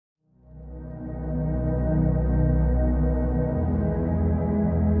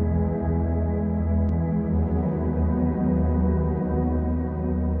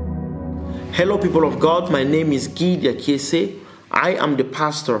Hello people of God, my name is Guy Diakese. I am the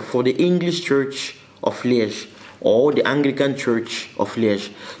pastor for the English Church of Liège, or the Anglican Church of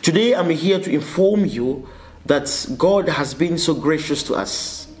Liège. Today I'm here to inform you that God has been so gracious to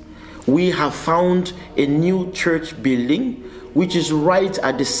us. We have found a new church building which is right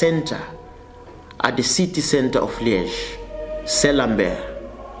at the center, at the city center of Liège, Saint-Lambert.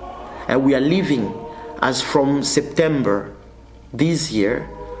 And we are living as from September this year.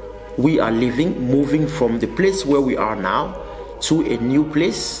 We are moving from the place where we are now to a new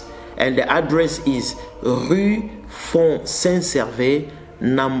place, and the address is Rue Fond Saint-Servais,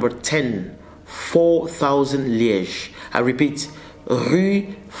 number 10, 4000 Liège. I repeat,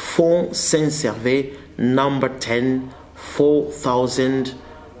 Rue Fond Saint-Servais, number 10, 4000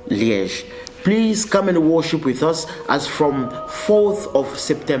 Liège. Please come and worship with us as from 4th of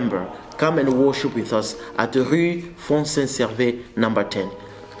September. Come and worship with us at Rue Fond Saint-Servais, number 10.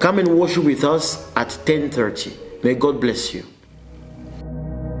 Come and worship with us at 10:30. May God bless you.